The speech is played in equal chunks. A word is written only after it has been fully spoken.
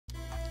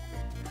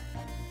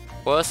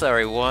What's up,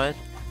 everyone?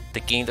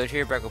 The Game Dojo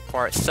here, back with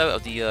part 7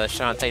 of the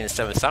Shantae and the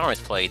 7 Sirens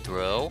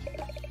playthrough.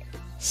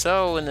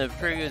 So, in the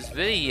previous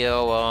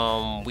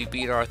video, we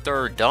beat our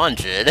third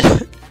dungeon.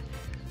 And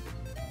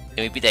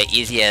we beat that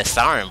easy-ass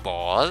Siren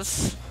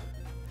boss.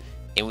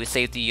 And we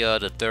saved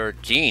the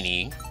third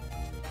genie.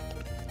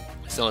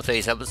 So in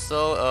today's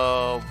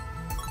episode,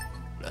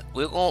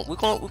 we're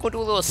gonna do a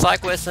little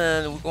side quest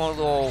and we're going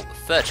to a little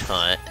fetch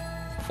hunt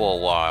for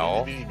a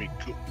while.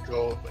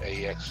 Go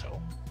AXO.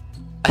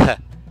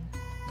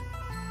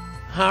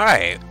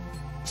 Alright,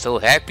 so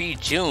happy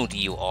June to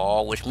you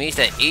all, which means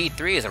that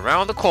E3 is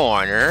around the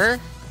corner.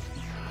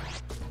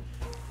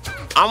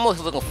 I'm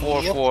mostly looking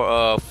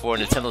forward for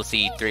Nintendo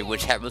E3,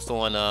 which happens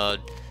on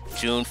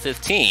June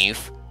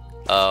 15th,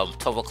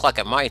 12 o'clock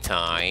at my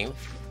time,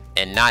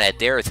 and not at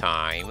their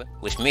time,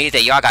 which means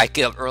that y'all gotta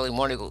get up early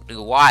morning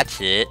to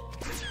watch it.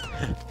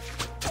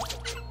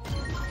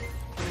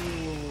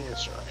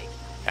 That's right.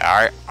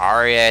 Alright,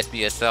 Ari asked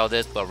me to sell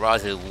this, but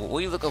Roger, what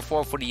are you looking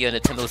for the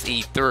Nintendo's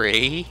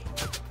E3?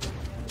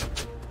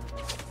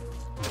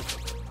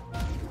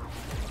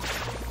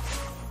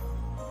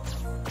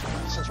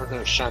 Since we're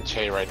doing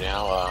Shantae right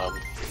now,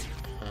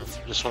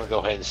 just want to go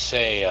ahead and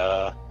say,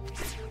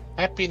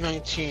 happy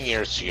 19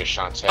 years to you,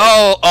 Shantae.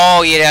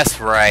 Oh yeah, that's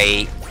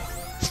right.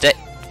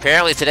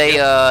 Apparently today,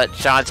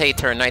 Shantae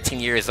turned 19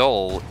 years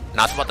old.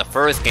 Not about the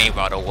first game,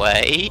 by the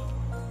way.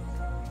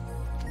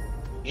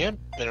 Yeah,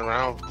 been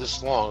around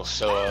this long,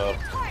 so,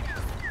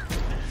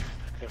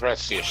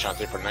 congrats to you,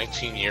 Shantae, for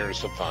 19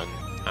 years of fun.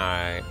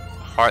 Alright,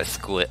 Heart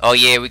Squid. Oh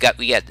yeah, we get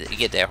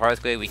that Heart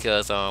Squid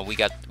because we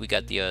got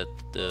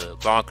the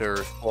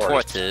Bonker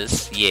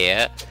Tortoise.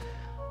 Yeah.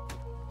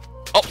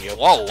 Oh, Yep.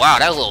 Whoa, wow,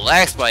 that little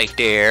lag spike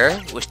there,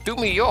 which threw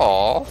me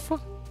off.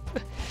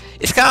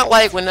 It's kind of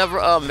like whenever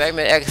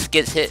Magma X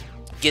gets hit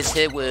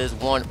with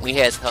one. We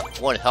has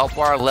one health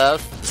bar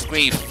left. The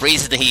screen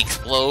freezes and he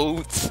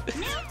explodes.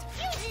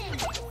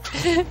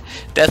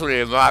 That's what it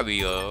reminded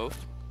me of.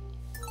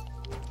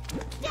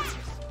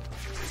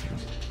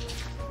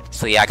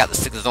 So yeah, I got the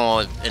stickers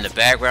on in the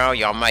background.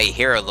 Y'all might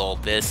hear a little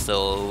bit.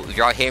 So if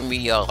y'all hear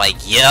me like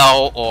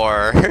yell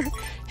or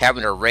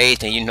having a rage,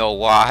 then you know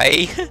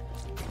why.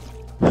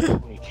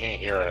 You can't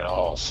hear it at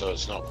all, so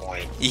it's no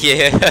point.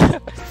 Yeah.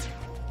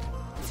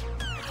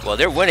 Well,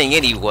 they're winning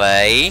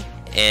anyway,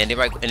 and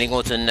they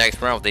go to the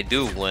next round if they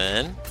do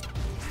win.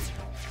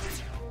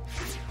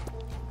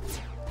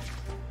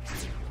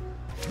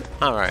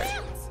 All right.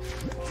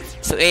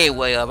 So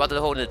anyway, about the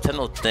whole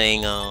Nintendo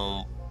thing,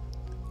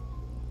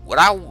 what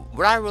I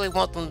really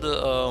want them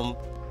to,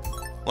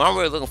 what I'm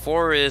really looking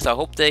for is I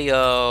hope they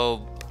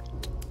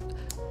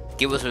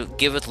give us a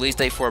release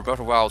date for Breath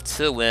of the Wild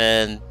 2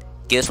 and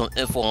get some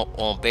info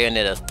on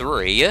Bayonetta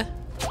 3.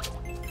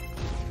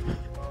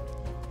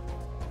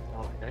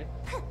 Okay.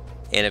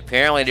 And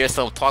apparently there's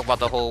some talk about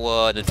the whole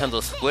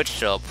Nintendo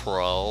Switch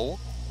Pro.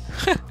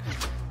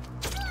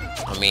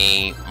 I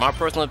mean, my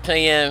personal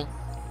opinion,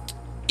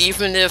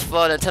 even if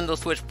Nintendo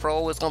Switch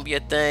Pro is gonna be a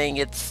thing,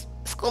 it's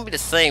gonna be the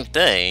same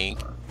thing.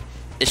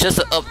 It's just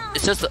an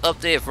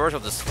updated version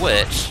of the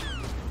Switch,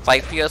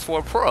 like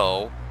PS4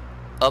 Pro,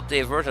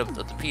 updated version of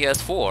the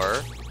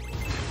PS4,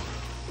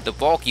 the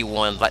bulky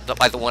one, like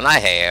the one I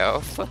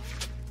have.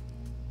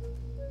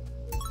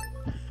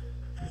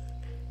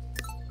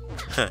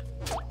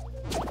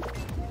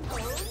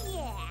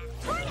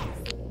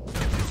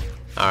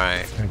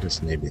 Alright. That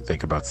just made me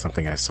think about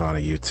something I saw on a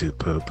YouTube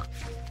poop.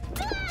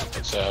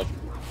 It's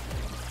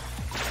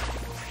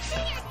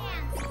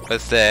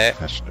What's that?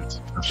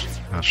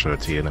 I'll show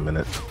it to you in a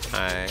minute.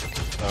 Alright.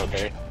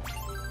 okay.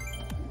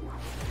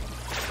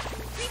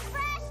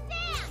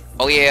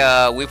 Oh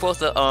yeah, we supposed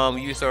to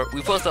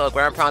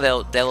ground pound that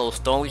little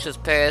stone we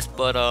just passed,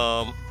 but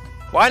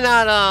why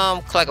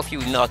not collect a few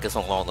nuggets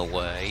along the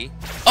way?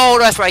 Oh,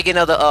 that's right, get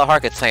another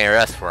heart container.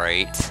 That's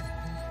right.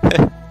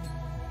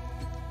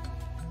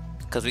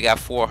 Cause we got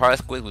 4 heart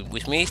squids,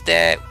 which means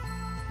that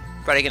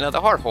we gotta get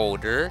another heart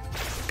holder.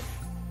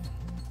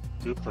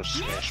 Super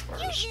Smash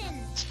Bros.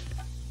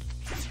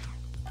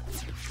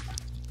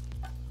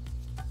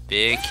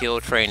 Big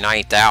Kill Train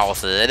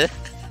 9000.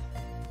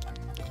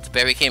 Too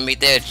bad we can't make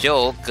that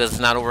joke, cause it's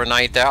not over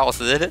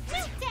 9,000.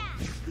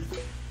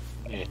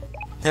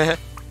 Yeah.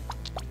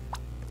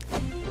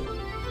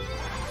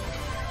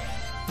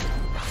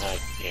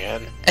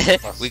 Again.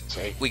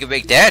 we can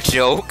make that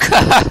joke.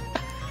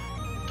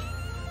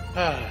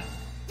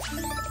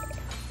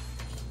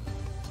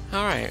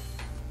 Alright.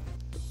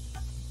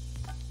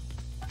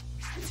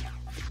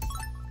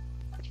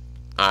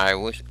 I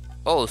wish.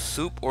 Oh,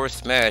 Soup or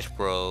Smash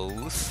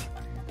Bros.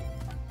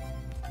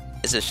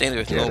 It's a shame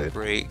there's no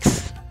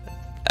breaks.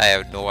 I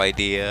have no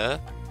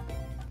idea.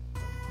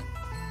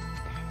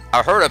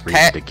 I heard of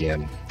Read it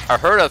again. I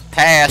heard of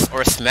Pass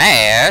or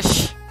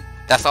Smash.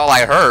 That's all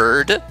I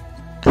heard.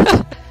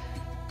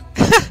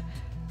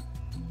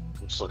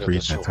 Let's look at Read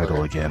this that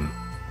title again.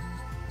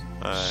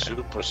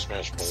 Super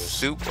Smash Bros.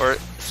 Super.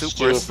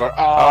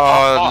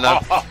 Oh no.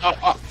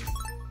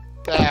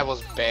 That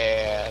was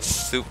bad.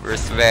 Super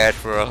Smash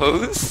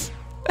Bros.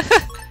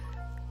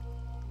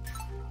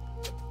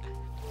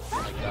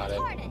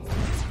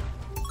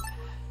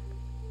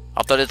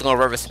 I thought it was gonna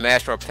reference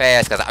Smash or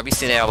Pass, cause I be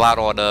seeing that a lot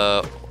on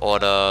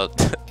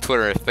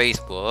Twitter and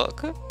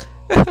Facebook.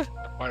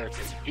 Fire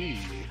can be.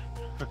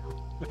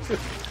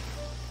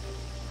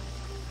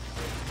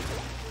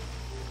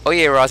 Oh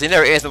yeah, Ross, you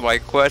never answered my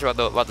question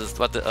about the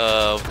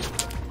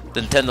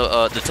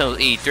Nintendo's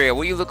E3.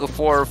 What are you looking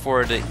for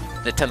the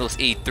Nintendo's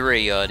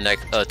E3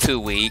 next 2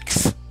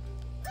 weeks?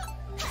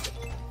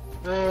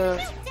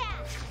 Not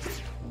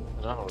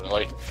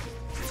really.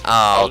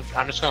 Oh,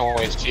 I'm just gonna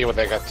wait and see what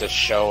they got to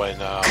show and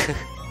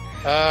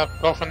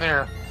go from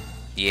there.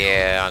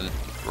 yeah,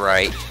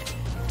 right.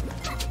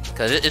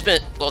 Cause it's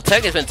been, well,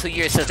 technically it's been 2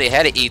 years since they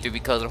had an E3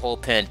 because of the whole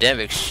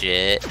pandemic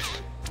shit.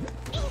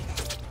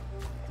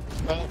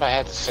 Well, if I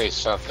had to say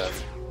something,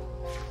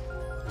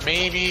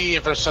 maybe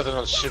if there's something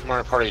on Super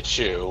Mario Party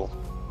 2,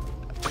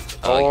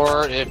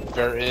 or if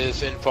there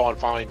is info on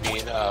finally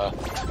being a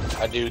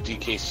new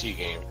DKC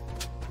game.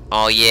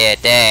 Oh yeah,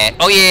 that.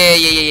 Oh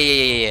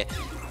yeah.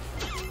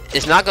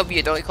 It's not gonna be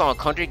a Donkey Kong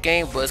Country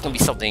game, but it's gonna be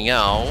something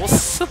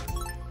else.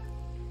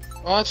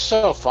 Well, that's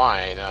so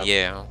fine.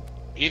 Yeah.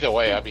 Either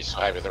way, I'd be so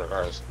happy with it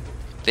regardless.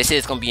 They say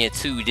it's gonna be in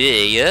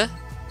 2D, yeah?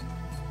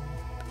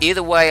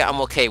 Either way,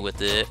 I'm okay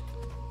with it.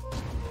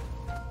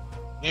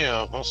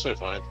 Yeah, mostly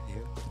fine.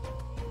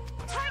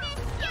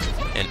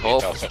 And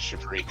That's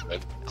actually pretty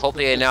good. hope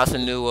they announce a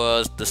new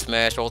the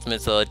Smash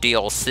Ultimate's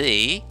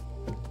DLC.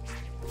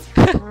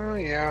 Oh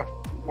yeah,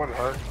 wouldn't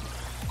hurt.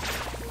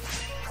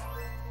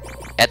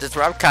 At this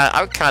rate,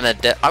 I'm kind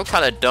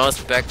of done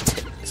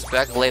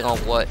speculating on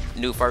what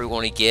new fight we're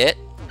going to get.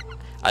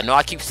 I know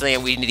I keep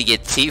saying we need to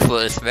get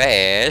Tifa and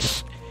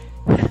Smash.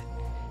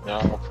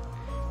 No.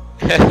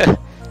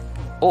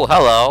 Oh,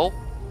 hello.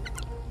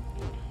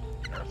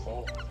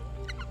 Careful.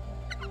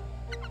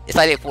 It's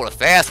like they pulled a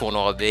fast one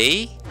on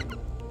me.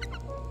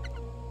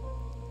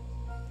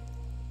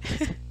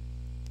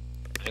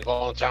 I'm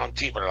going down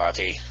deeper,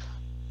 Lottie.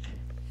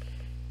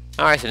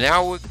 All right, so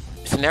now we're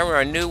in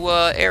our new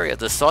area,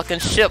 the Sunken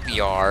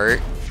Shipyard.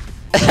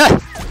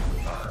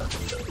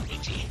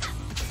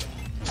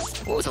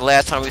 What was the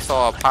last time we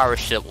saw a pirate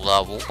ship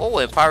level? Oh,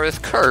 and Pirate's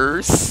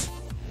Curse.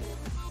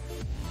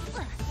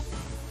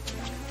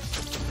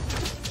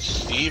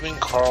 Stephen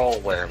Carl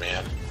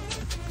Wereman.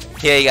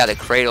 Yeah, you got a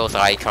Kratos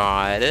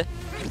icon.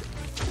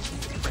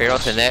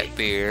 Kratos and that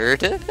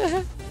beard.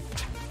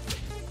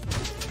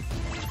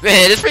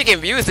 Man, this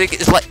freaking music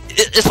is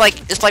it's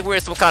like we're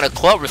in some kind of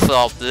club or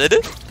something.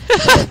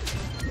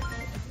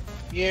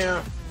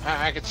 Yeah,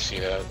 I could see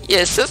that.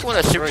 Yeah, since when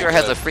a shipyard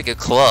has a freaking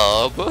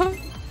club,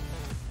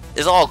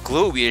 it's all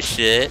gloomy as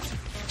shit.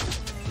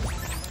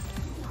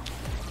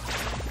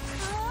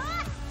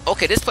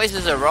 Okay, this place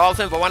is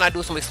irrelevant, but why not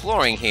do some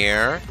exploring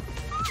here?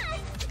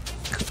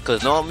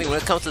 Because normally when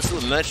it comes to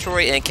Super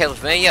Metroid and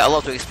Castlevania, I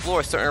love to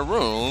explore certain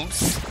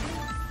rooms.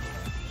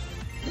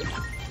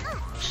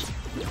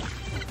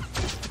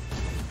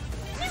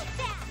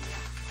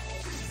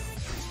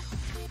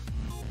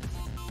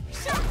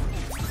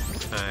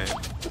 Alright.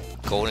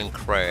 Golden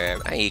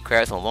crab. I ain't eat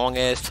crabs in a long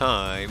ass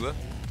time.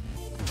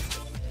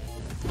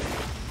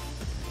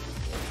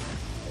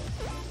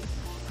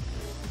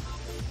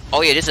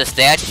 Oh yeah, there's a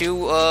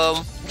statue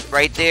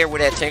right there where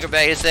that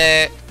Tinkerbell is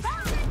at.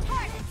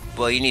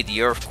 But you need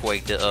the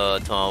earthquake to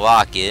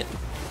unlock it.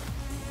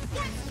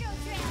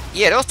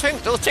 Yeah, those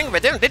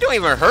Tinkerbell, they don't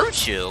even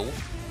hurt you.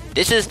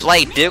 They just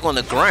like dig on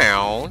the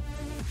ground.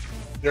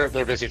 They're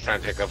busy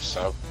trying to pick up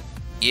stuff.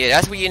 Yeah,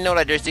 that's where you know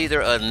that there's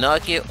either a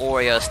nugget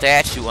or a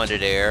statue under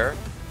there.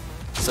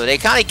 So they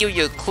kind of give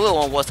you a clue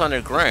on what's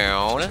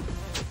underground.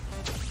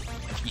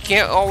 You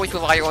can't always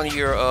rely on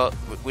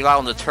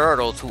the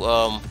turtle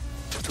to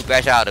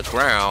bash out of the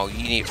ground.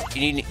 You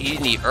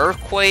need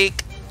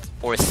earthquake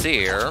or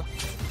seer.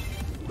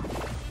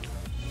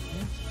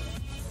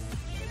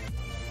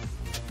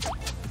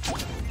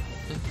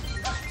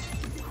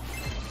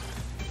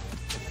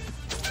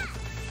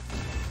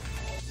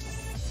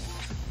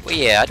 But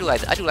yeah, I do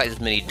like this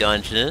mini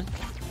dungeon.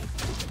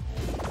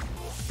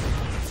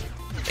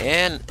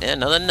 And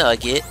another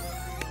nugget.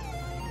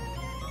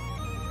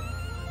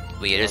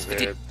 But yeah,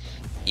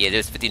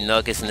 there's 50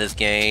 nuggets in this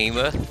game.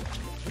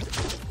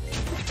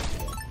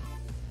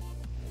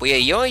 But yeah,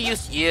 you only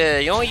use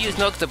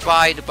nuggets to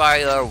buy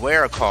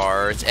rare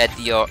cards at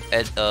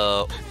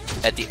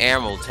the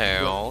Emerald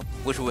Town,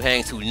 which we're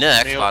heading to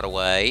next, by the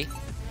way.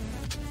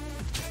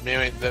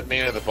 Maybe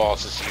the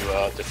bosses you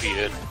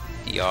defeated.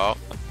 Yup.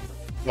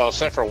 Well,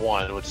 except for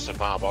one, which is a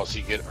final boss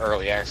you get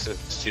early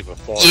access to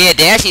before. Yeah,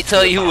 they actually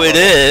tell you who it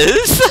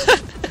is.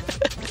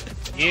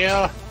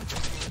 Yeah,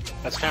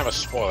 that's kind of a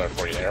spoiler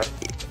for you there.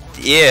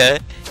 Yeah,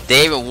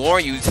 they even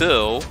warn you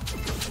too.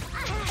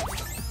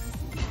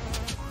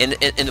 And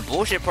the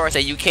bullshit part is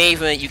that you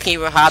can't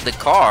even hide the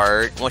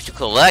card once you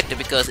collect it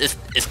because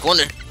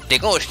they're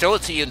gonna show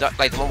it to you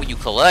like the moment you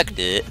collect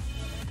it.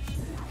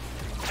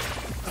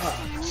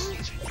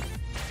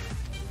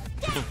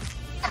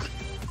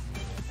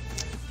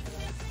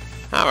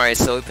 Alright,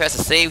 so we passed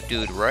the save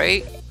dude,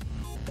 right?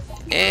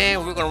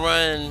 And we're gonna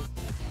run.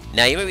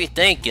 Now you may be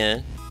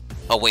thinking,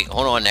 oh wait,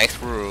 hold on, next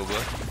room.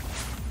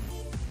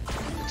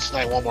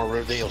 Snag one more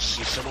room, then you'll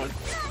see someone.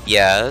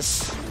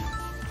 Yes.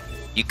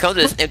 You come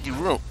to this empty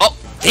room. Oh,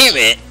 damn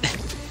it!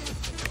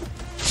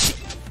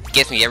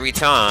 Gets me every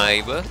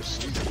time.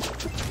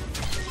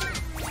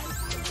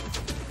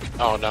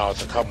 Oh no,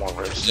 it's a couple more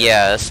rooms.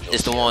 Yes,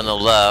 it's the one on the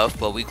left,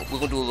 but we're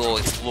gonna do a little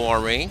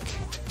exploring.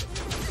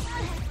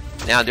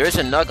 Now there's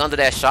a nug under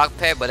that shock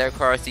pad, but that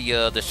requires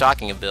the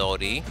shocking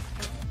ability.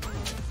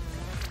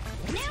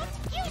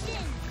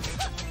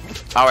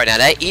 Alright, now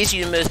that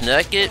easy to miss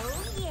nugget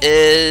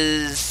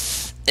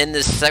is in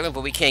this segment,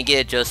 but we can't get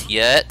it just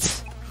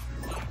yet.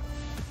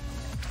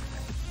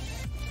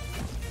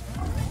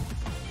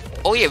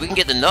 Oh yeah, we can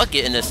get the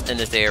nugget in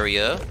this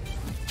area.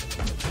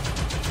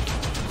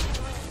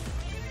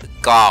 The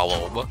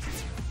golem.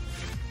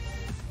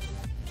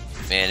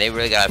 Man, they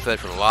really got a pet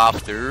for the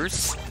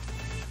lobsters.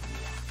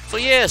 So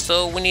yeah,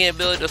 so we need the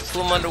ability to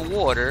swim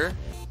underwater.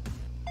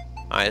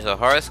 Alright, it's a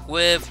hard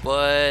squid,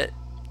 but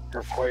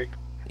Earthquake.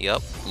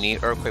 yep,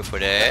 need earthquake for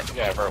that.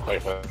 Yeah,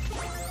 earthquake for that.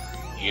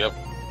 Yep.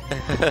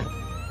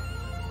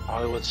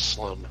 Hollywood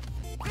Slim.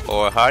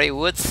 Or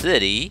Hollywood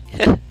City.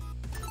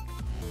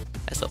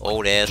 That's an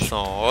old ass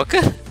song.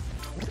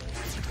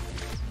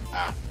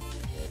 Ah.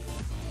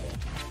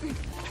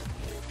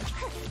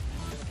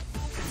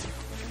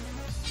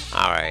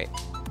 Alright.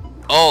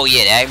 Oh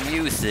yeah, that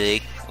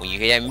music. When you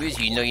hear that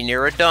music, you know you're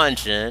near a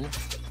dungeon.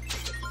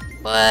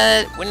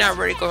 But we're not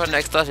ready to go to the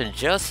next dungeon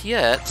just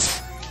yet.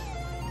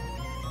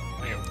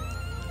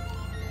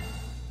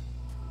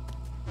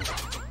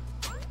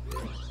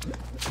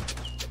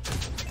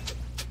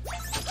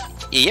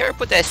 Yeah, you ever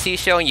put that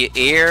seashell in your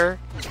ear?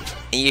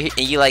 And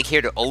you like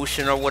hear the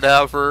ocean or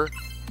whatever?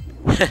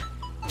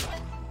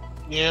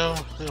 Yeah,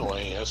 in a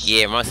way, yes.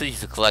 Yeah, my sister used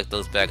to collect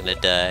those back in the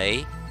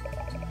day.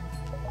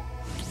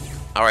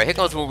 Alright, here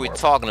comes what we're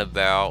talking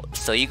about.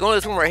 So you go in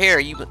this room right here,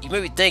 you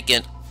may be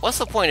thinking, what's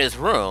the point of this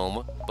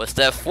room? But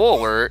step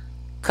forward,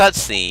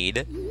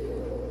 cutscene.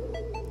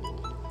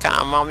 Kinda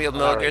remind me of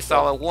Metal Gear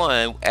Solid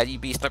 1. As you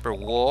beat Sniper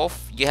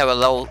Wolf, you have a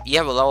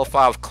level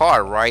 5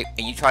 card, right?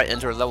 And you try to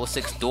enter a level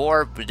 6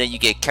 door, but then you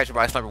get captured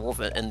by Sniper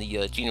Wolf and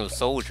the Geno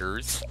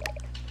soldiers.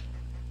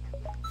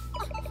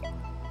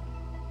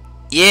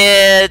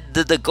 Yeah,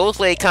 the ghost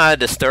lady kinda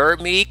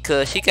disturbed me,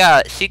 cause she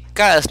got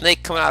a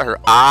snake coming out of her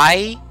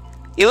eye.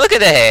 You look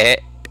at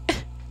that.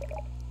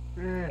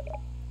 Didn't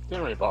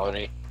really bother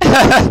me.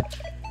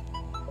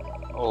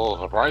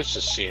 Oh, Bryce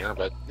has seen her,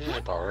 but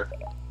didn't bother her.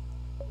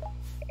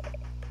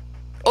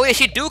 Oh yeah,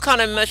 she do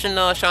kind of mention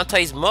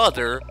Shantae's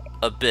mother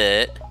a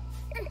bit.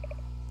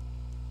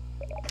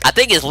 I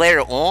think it's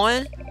later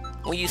on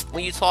when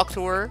you talk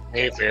to her.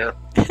 Hey, fair.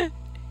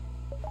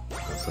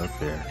 What's up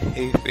there?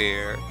 Hey,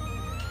 fair.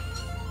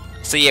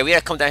 So yeah, we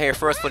gotta come down here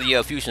first for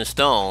the fusion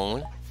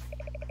stone,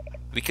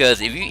 because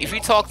if you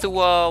talk to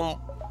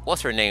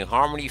what's her name,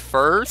 Harmony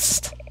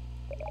first.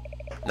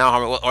 Not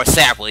Harmony or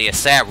Sabril, yeah,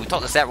 Sabril. We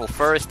talk to Sabril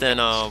first, then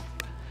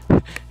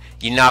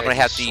you're not gonna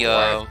have the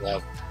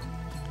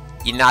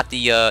You're not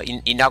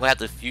gonna have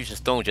the fusion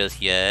stone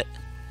just yet.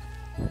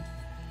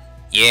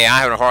 Yeah,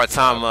 I'm having a hard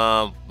time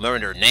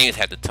remembering their names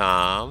half the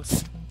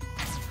times.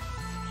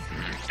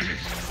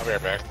 I'll be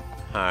right back.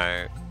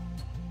 Alright.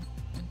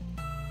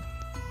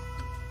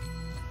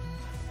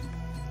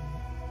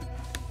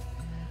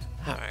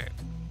 Alright.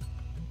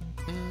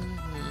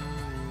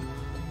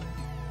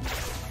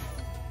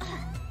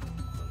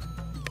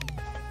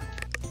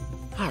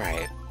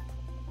 Alright.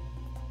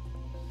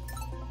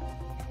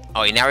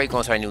 Oh, now we're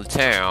going to our new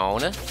town.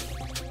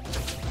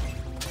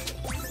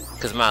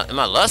 Cause in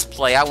my Let's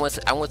Play, I went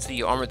to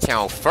the Armor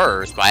Town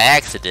first by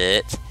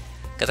accident.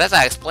 Cause as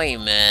I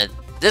explained, man,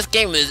 this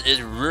game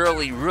is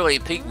really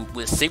peaked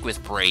with secrets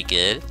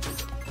breaking.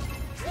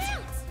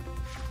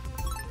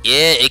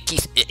 Yeah,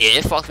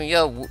 it fucked me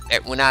up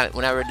when I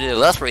did a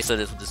Let's Play of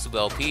this with the Super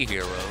LP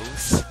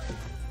heroes.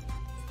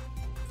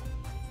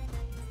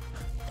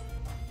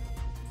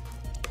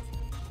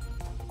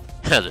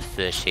 The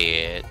fish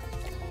head.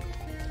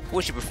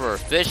 Would you prefer,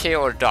 fish head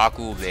or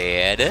Daku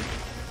man?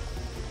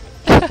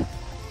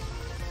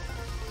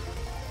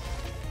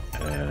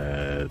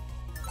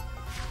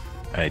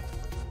 I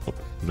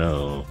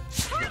no.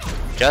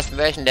 Just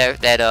mention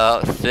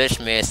that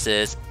Fishman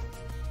says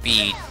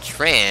be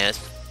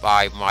tranced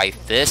by my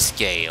fish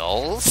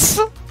scales.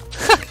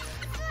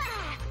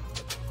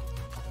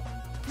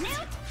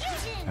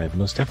 I'd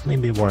most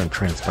definitely be more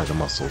entranced by the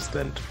muscles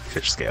than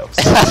fish scales.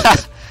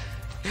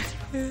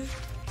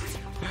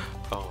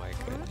 Oh my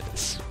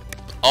goodness.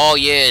 Oh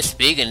yeah,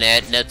 speaking of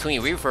that,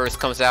 Neptune Reverse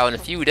comes out in a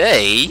few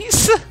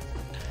days.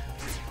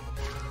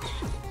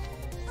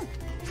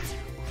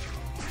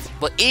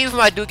 But even if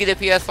I do get a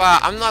PS5,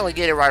 I'm not gonna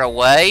get it right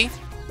away.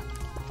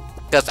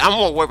 Because I'm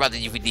more worried about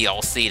the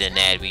DLC than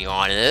that, to be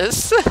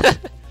honest.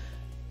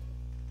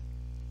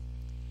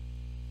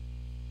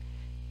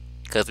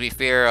 Because to be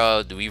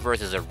fair, the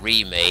Reverse is a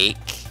remake.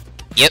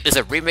 Yep, it's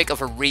a remake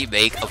of a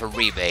remake of a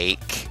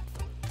remake.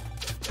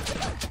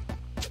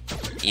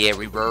 Yeah,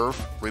 Rebirth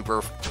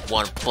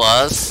 1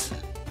 Plus.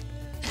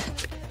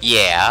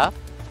 Yeah.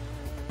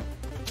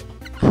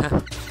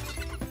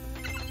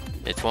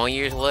 And 20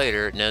 years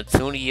later,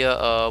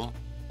 Neptunia,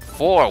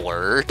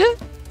 forward.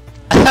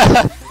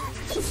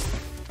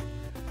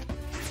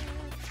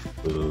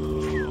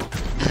 Ooh.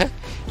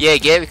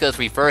 Yeah, because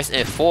reverse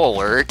and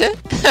forward.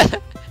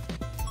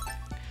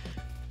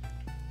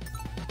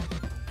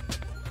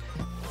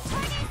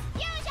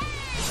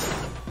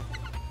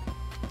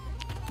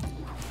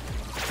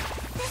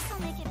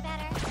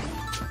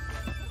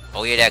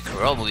 Oh yeah, that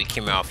Corolla movie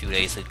came out a few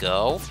days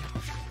ago.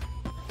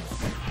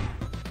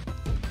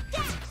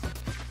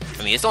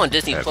 I mean, it's on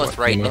Disney Plus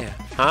right now.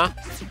 Huh?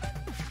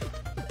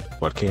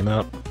 What came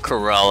out?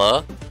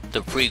 Corolla,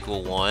 the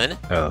prequel one.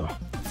 Oh.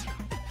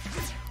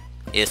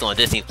 It's on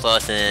Disney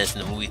Plus and it's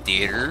in the movie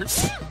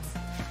theaters.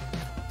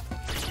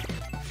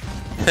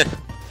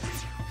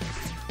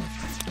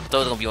 Thought it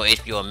was gonna be on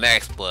HBO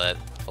Max, but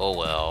oh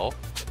well.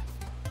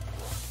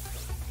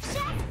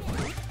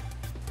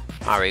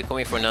 Alright,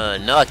 coming for another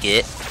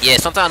nugget. Yeah,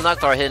 sometimes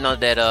nuggets are hidden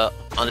under that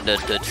under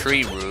the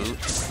tree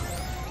roots.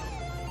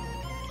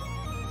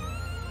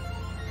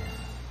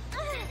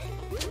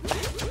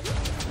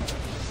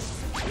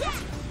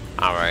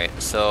 Alright,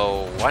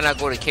 so why not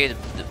go to cave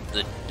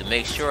to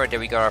make sure that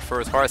we got our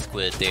first heart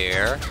squid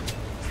there?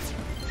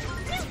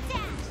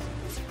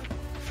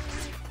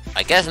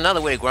 I guess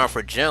another way to grind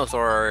for gems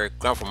or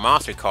grind for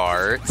monster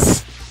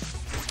cards.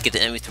 Get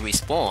the enemy to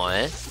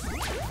respawn.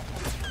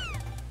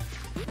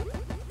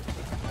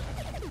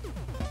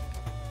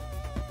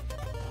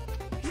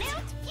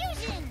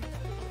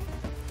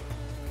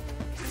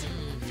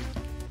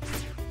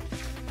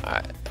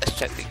 Alright, let's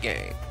check the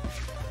game.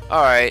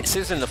 Alright,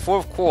 since in the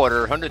fourth quarter,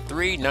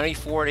 103,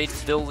 94, they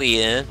still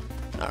leading.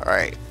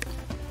 Alright.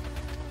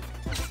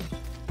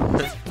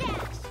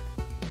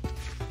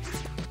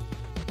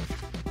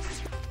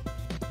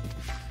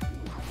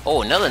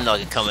 Oh, another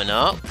nugget coming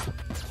up.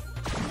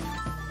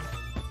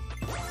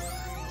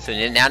 So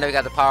now that we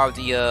got the power of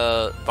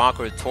the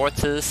Bonker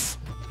Tortoise,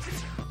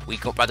 we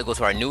about to go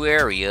to our new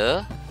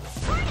area.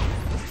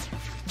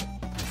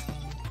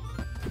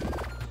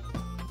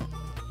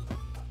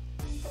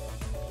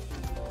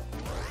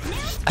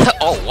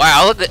 Oh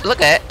wow!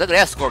 Look at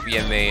that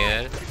Scorpion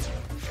man.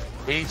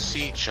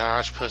 AC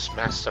Josh plus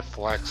Master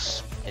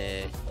Flex.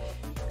 Yeah.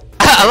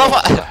 I love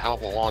how a hell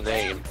of a long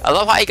name. I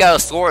love how he got a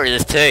sword in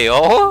his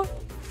tail.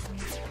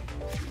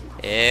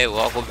 Yeah,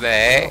 welcome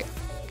back.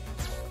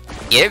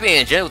 Yeah,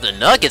 being general with the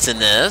nuggets in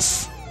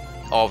this.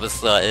 All of a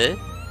sudden.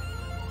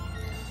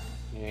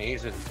 Yeah,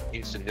 he's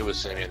the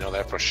newest enemy. I know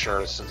that for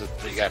sure. Since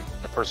we got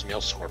the first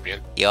male Scorpion.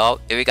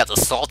 Yup, and we got the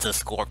Sultan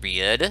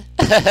Scorpion.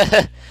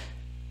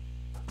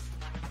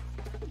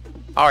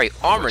 Alright,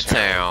 Armor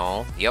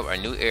Town. Yep, our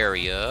new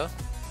area.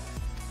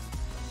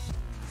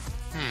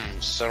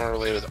 Somewhere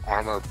related with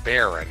Armor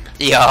Baron.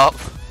 Yup.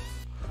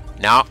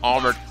 Now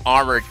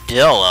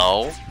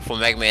Armadillo from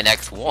Mega Man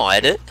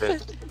X1.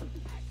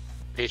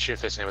 Patriot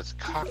Fist name is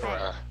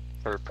Kakura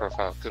for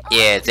profile. Good.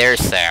 Yeah, there's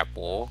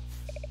Sapple.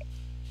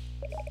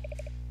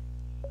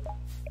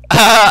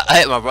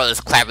 My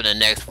brother's clapping in the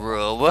next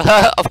room.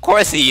 Of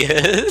course he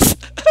is.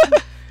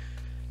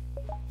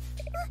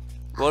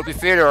 Well, to be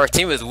fair, our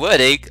team is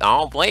winning. I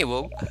don't blame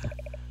him.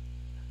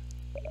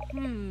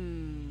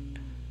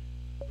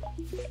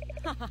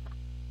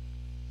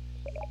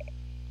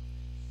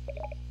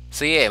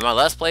 So yeah, my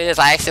Let's Play this,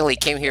 I accidentally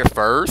came here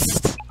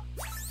first.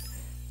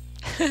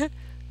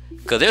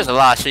 Cause there's a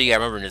lot of shit you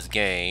gotta remember in this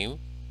game.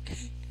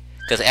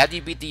 Cause after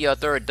you beat the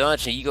third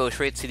dungeon, you go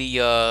straight to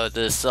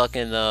the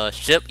sucking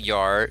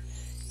shipyard.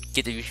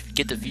 Get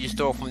the future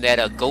store from that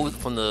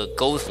from the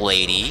ghost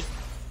lady.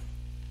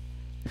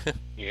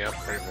 Yeah,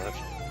 pretty much.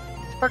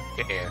 Fuck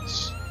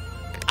dance.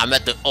 I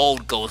met the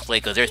old ghost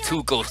lady because there's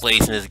two ghost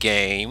ladies in this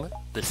game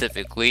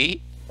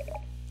specifically.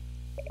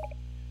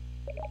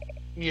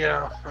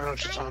 Yeah, I know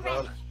what you're talking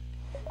about.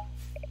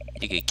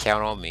 You can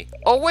count on me.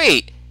 Oh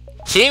wait,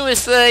 she didn't even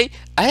say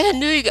I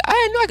didn't know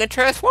I could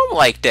transform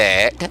like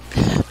that.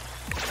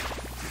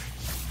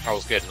 I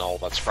was getting old.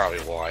 That's probably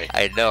why.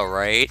 I know,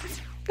 right?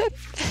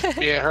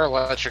 Yeah, her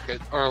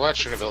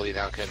electric ability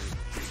now can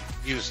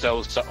use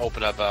those to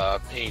open up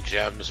any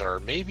gems or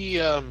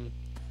maybe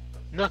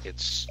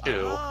nuggets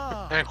too.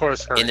 And of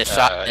course, her in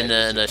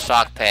the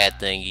shock pad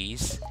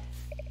thingies.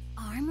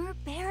 Armor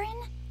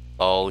Baron?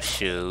 Oh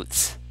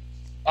shoot.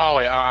 Oh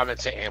wait, I meant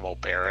to say Ammo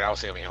Baron. I was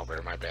saying Ammo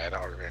Baron. My bad.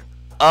 I remember.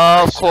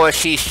 Of course,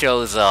 she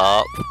shows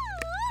up.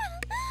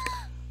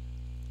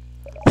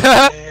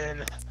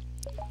 Man,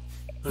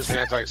 who's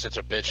gonna act like such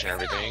a bitch and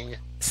everything?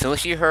 Soon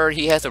as she heard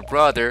he has a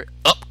brother,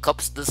 up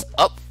comes the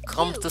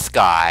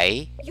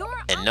sky.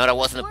 And no, that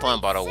wasn't a pun,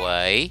 by the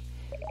way.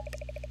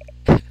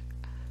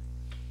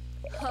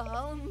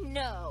 Oh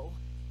no.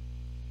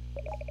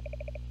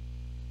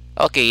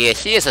 Okay, yeah,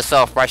 she is a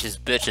self-righteous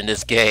bitch in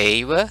this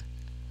game.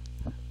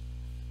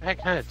 That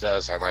kind of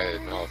does. I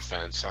might no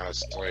offense,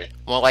 honestly.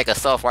 More like a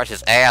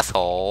self-righteous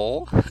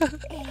asshole.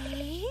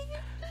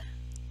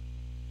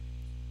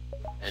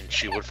 And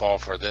she would fall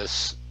for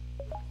this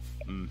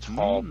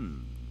tall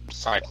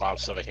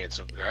Cyclops of a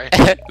handsome guy.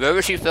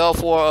 Remember she fell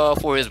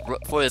for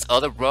his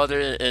other brother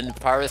in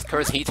Pirate's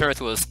Curse. He turned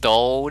to a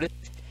stone,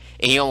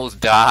 he almost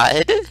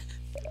died.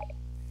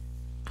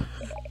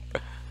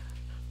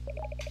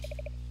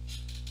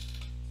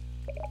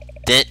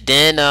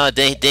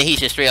 then he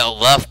just straight out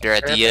left her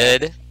at the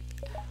end.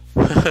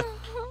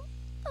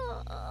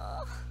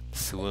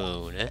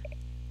 Swoon.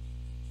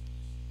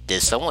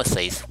 Did someone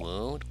say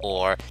swoon?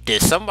 Or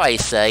did somebody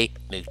say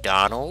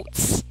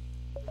McDonald's?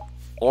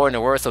 Or in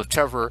the words of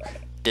Trevor,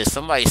 did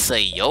somebody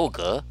say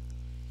yoga?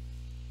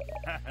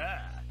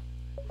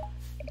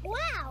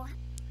 Wow.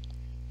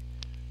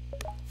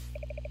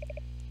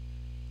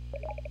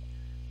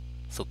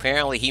 So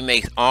apparently he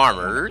makes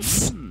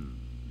armors.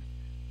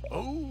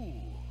 Oh.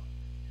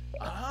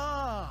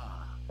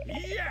 Ah.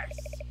 Yes.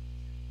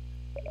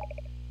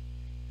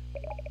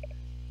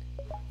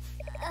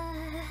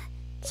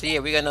 So yeah,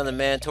 we got another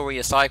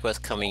mandatory side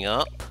quest coming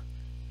up.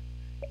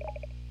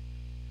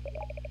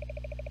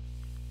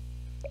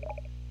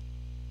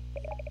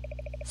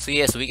 So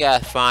yes, we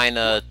gotta find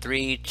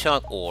 3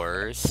 chunk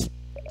ores.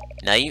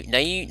 Now you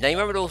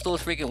remember those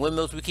freaking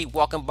windmills we keep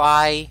walking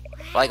by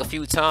like a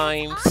few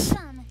times?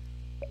 Awesome.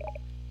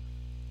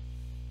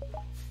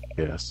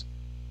 Yes.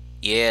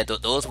 Yeah,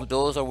 those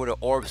are where the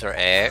orbs are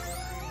at.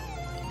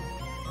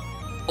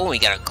 Oh, we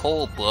got a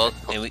code book,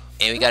 and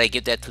we gotta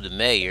give that to the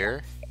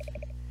mayor.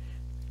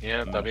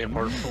 Yeah, that'd be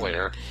important for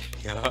later.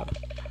 Yeah.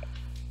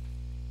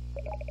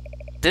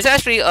 There's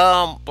actually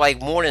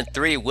like more than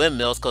 3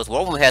 windmills, cause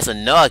one of them has a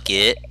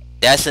nugget.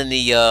 That's in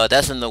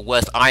the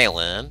West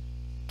Island,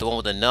 the one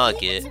with the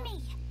nugget,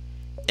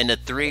 and the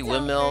 3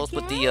 windmills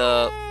with the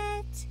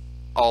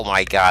Oh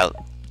my God!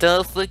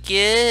 Don't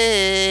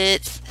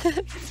forget.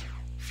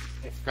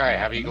 Alright,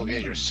 have you go get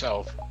it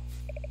yourself.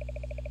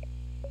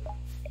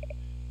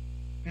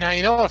 Now,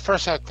 you know, at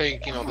first I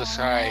think, you know, this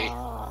guy...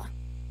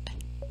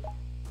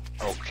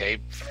 Okay.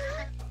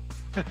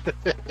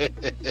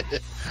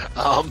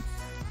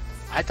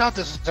 I thought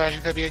this was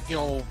actually gonna be, you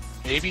know,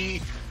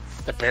 maybe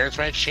the parents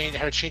might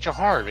have a change of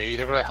heart. Maybe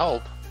they're gonna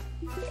help.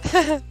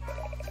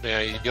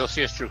 Yeah, you'll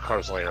see us through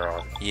cars later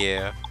on.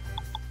 Yeah.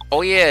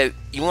 Oh yeah,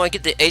 you want to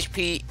get the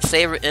HP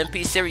Saver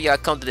MP series? You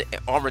gotta come to the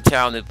Armor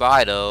Town and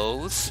buy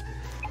those.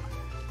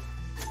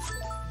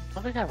 I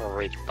don't think I've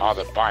already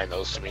bothered buying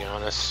those, to be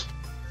honest.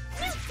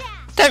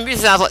 That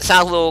music sounds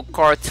a little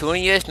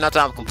cartoonish. Not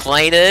that I'm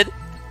complaining,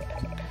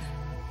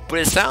 but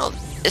it sounds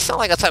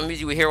like a type of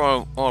music we hear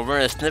on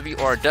Ren and Snippy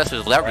or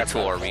Dust's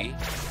Laboratory.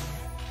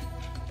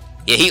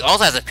 Yeah, he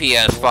also has a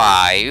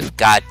PS5.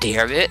 God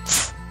damn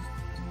it!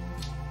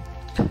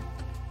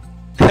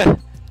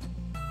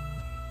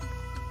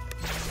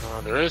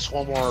 There is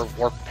one more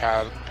warp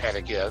pad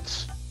it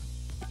gets.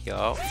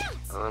 Yo.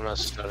 Irma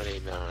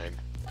 789.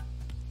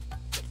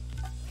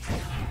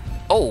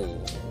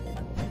 Oh.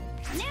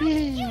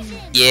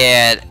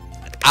 Yeah,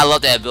 I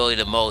love that ability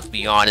the most, to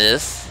be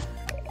honest.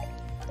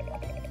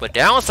 But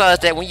downside is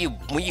that when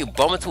you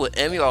bump into an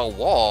enemy or a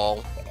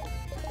wall,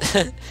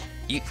 when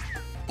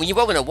you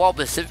bump into a wall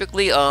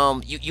specifically,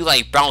 you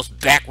like bounce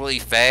back really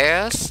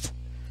fast,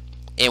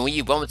 and when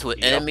you bump into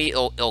an enemy,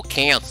 it'll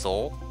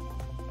cancel.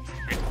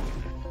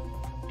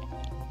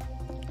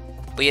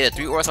 But yeah, the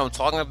 3 ores I'm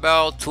talking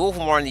about, 2 of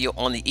them are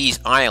on the East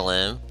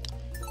Island,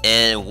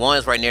 and 1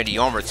 is right near the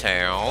Armor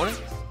Town.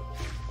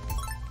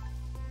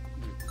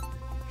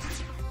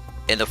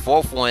 And the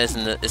 4th one is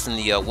in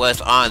the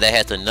West Island that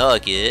has the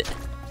nugget.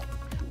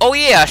 Oh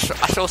yeah,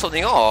 I showed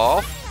something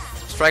off.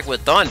 Strike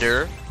with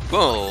thunder.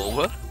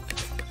 Boom.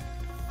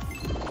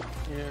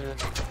 Yeah,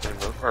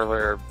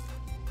 earlier,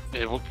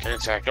 it can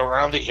attack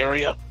around the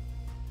area,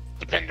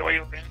 depending on where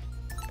you're in.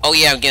 Oh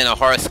yeah, I'm getting a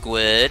heart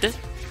squid.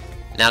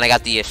 Now I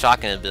got the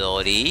shotgun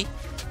ability.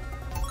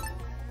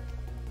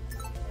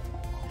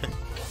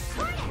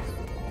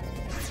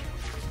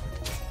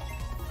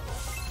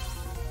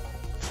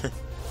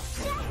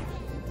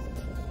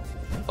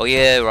 Oh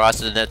yeah, Ross,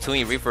 the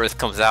Neptunian Reapers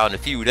comes out in a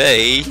few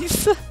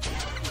days.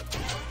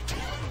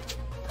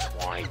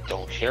 Well, I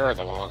don't care at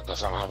the moment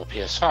because I don't have a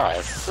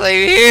PS5.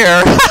 Same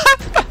here.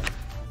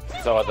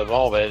 So at the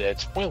moment,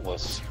 it's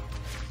pointless.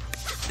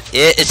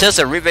 It's just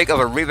a remake of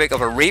a remake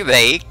of a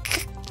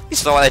remake. You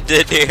saw what I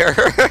did here.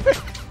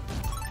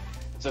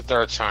 It's the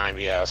 3rd time,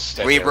 yes.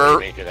 That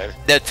Rebirth.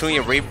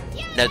 Neptunian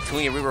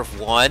Rebirth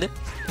 1.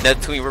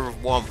 Neptunian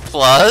Rebirth 1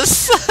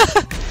 Plus.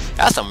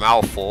 That's a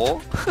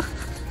mouthful.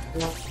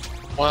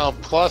 Well,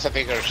 plus I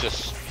think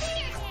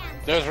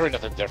there's really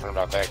nothing different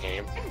about that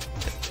game.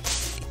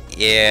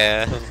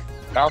 Yeah.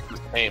 About the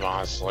same,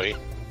 honestly.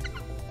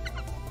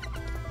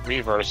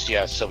 Reverse,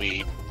 yes. So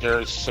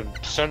there's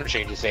some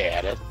changes they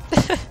added.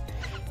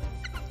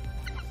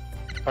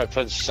 I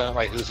put something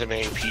like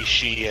Uzume,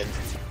 Pishi, and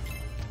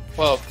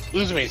well,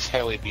 Uzume's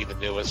heavily be the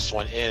newest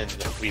one in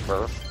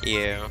Rebirth.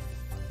 Yeah.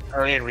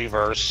 Or in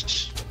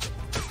Reverse.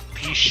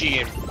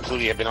 Pishi and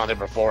Pluti have been on there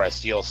before as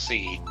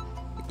DLC.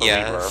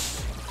 Yes.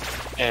 Rebirth.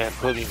 And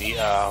including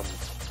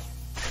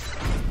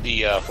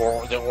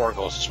the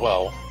Oracles as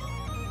well,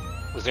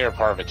 was they were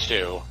part of it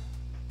too.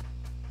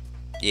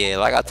 Yeah,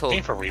 like I told.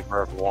 Came for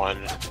Rebirth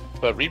 1,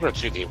 but Rebirth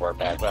 2 they were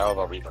bad. But I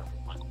love Rebirth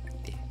 1.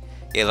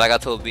 Yeah, like I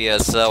told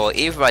BSO,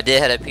 even if I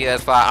did have a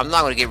PS5, I'm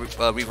not gonna get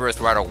reversed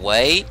right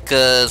away,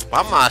 cause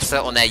I'm not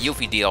set on that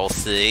Yuffie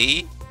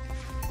DLC.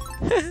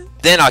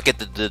 Then I'll get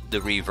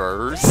the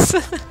reverse.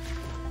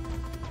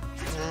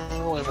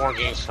 When more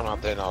games come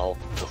out, then I'll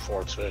look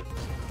forward to it.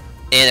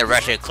 And the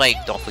Ratchet and Clank,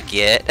 don't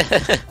forget.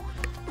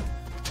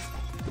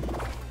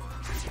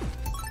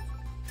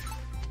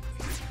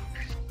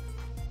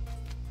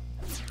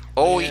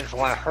 Oh, and from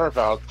what I heard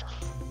about,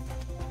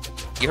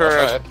 you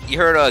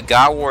heard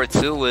God War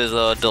 2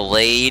 is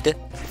delayed.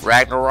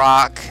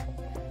 Ragnarok.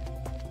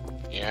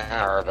 yeah, I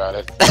heard about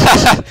it.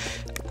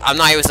 I'm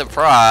not even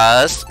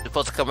surprised. It's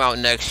supposed to come out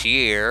next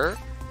year.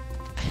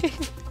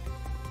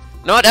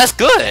 No, that's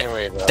good.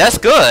 Anyway, That's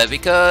good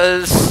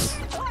because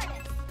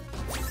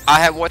I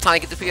have more time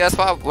to get the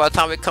PS5 by the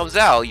time it comes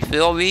out. You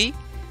feel me?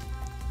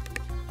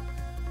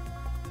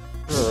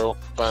 True,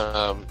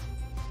 but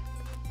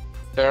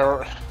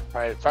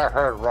if I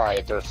heard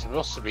right, there's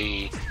supposed to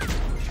be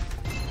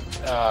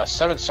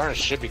Sirens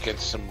should be getting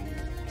some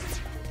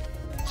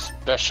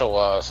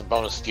special, some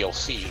bonus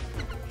DLC.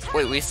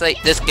 Wait, we say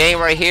this game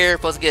right here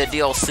supposed to get a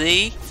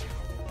DLC?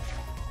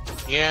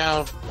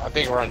 Yeah, I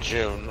think around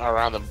June,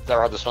 around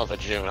this month of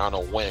June. I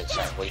don't know when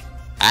exactly.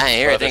 I ain't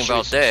hear But there anything should be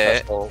about some that.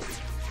 special-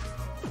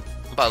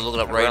 I'm about to look it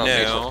up right around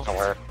now. Facebook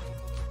somewhere.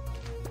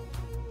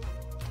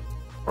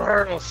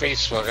 Or on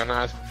Facebook, I'm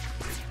not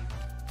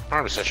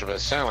 100% sure, but it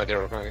sounded like they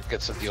were going to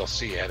get some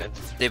DLC added.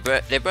 They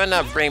better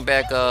not bring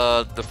back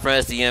the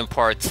Friends the End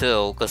Part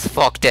 2, cause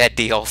fuck that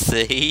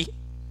DLC.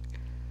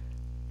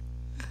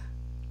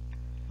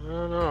 I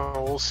don't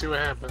know, we'll see what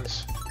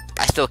happens.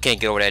 I still can't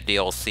get over that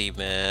DLC,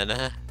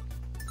 man.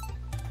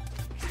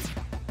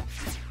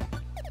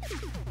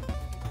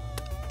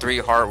 3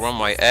 heart run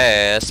my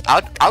ass.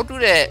 I'll do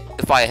that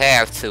if I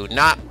have to,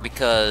 not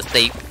because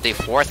they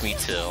force me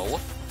to.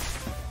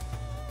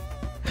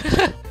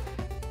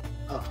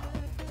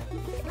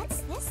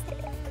 What's this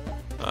thing?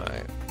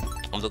 Alright.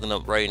 I'm looking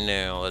up right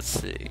now, let's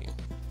see.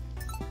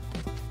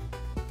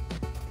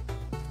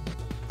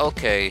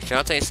 Okay,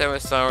 Shantae 7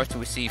 Sirens to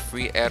receive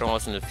free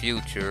add-ons in the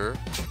future.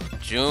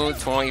 June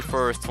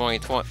 21st,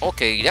 2020.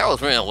 Okay, that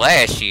was written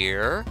last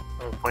year.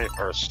 Oh,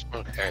 21st.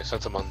 Okay, so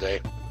that's a Monday.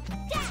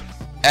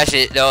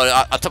 Actually, no,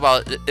 I'm talking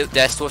about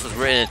that source was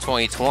written in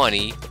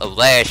 2020 of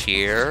last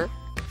year.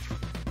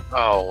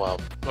 Oh,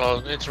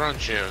 well, it's around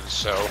June,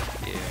 so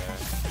Yeah.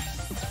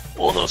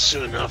 we'll know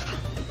soon enough.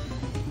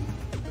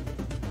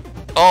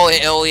 Oh,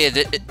 and,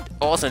 yeah.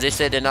 Also, they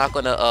said they're not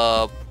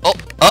gonna.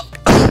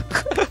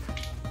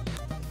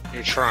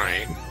 You're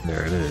trying.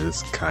 There it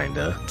is,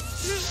 kinda.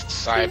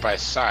 Side by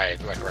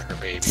side, like Record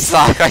Baby.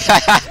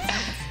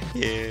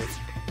 Yeah.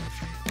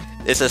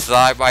 It's a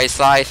side by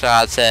side,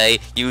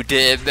 Shantae. You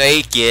didn't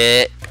make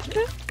it.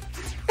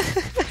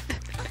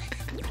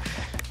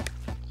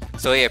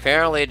 So yeah,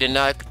 apparently they're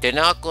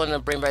not gonna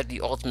bring back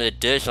the Ultimate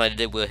Edition like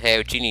they did with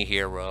Have Genie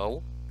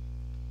Hero.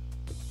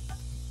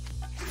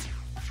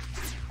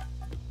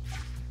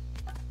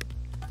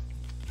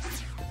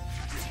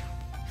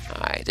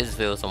 Alright, this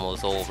video's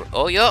almost over.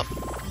 Oh yup.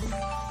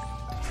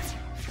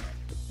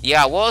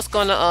 Yeah, I was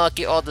gonna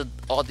get all the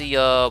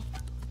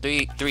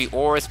three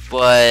ores,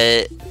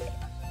 but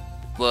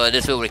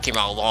this video came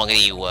out long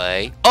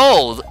anyway.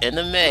 Oh, and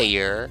the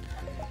mayor.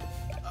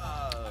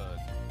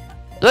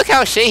 Look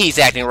how shady he's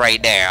acting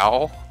right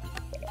now.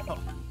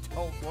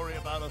 Don't worry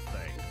about a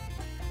thing.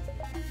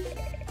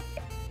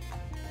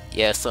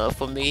 Yeah, something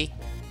for me.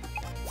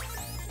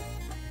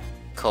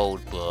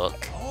 Code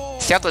book.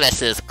 See, I thought that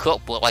says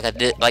cookbook like I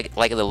did,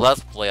 like in the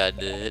Let's Play I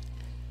did.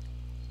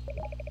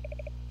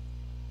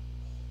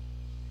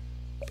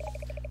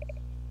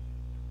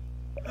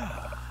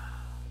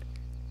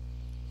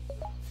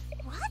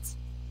 What?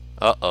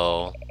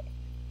 Uh-oh.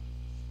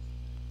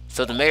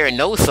 So the mayor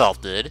knows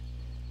something.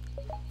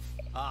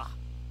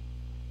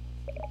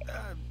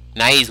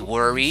 Now he's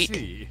worried.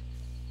 See.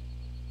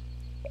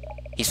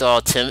 He's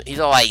all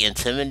like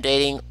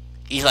intimidating.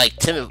 He's like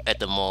timid at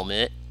the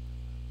moment.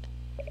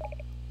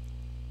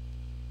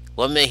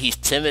 One minute he's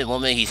timid,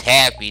 one minute he's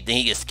happy, then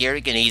he gets scared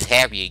again, and he's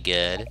happy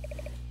again.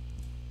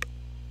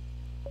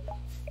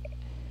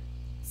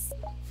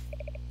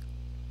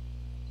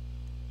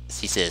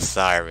 She says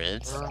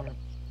sirens.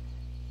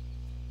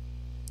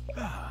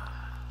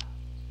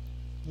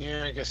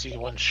 Yeah, I guess he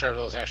wasn't sure if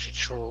that was actually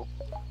true.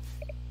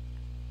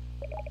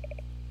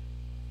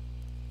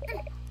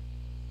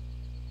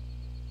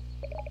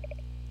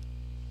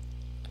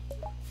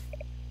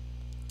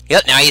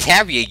 Yep, now he's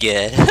happy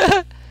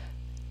again.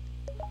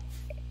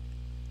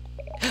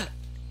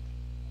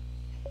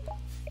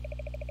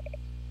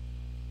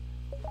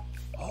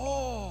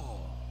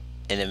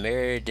 And the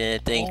mayor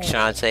didn't think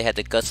Shantae had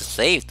the guts to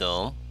save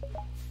them.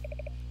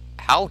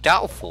 How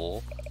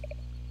doubtful.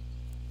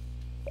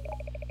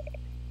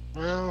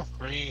 Well,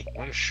 I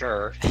wasn't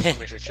sure. Just to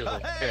make sure she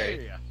was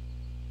okay.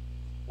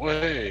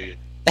 Wait.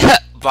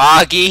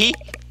 Boggy.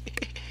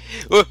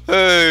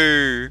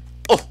 Hey.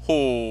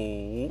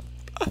 Oh.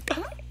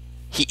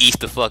 He eats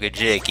the fucking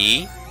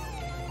Jackie.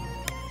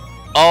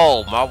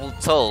 Oh, marble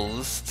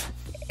toast.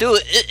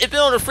 Dude, it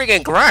been on the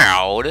freaking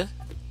ground.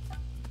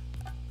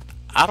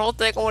 I don't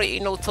think I want to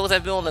eat no toast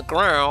that been on the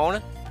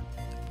ground.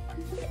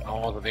 I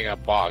wasn't thinking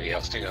of Boggy. I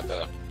was thinking of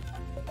the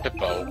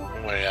hippo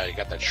when you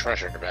got the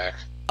treasure back.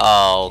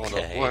 Oh,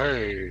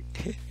 okay.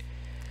 Hey.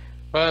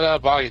 But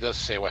Boggy does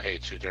say what hey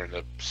too during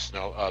the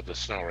snow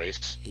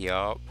race.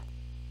 Yup.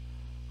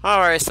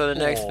 Alright, so the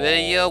next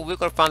video, we're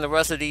gonna find the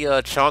rest of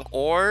the chunk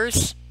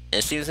ores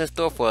and see what's in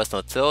store for us.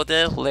 Until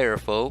then, later,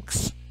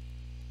 folks.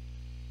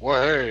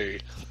 Hey.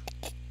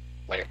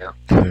 Later.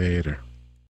 Later.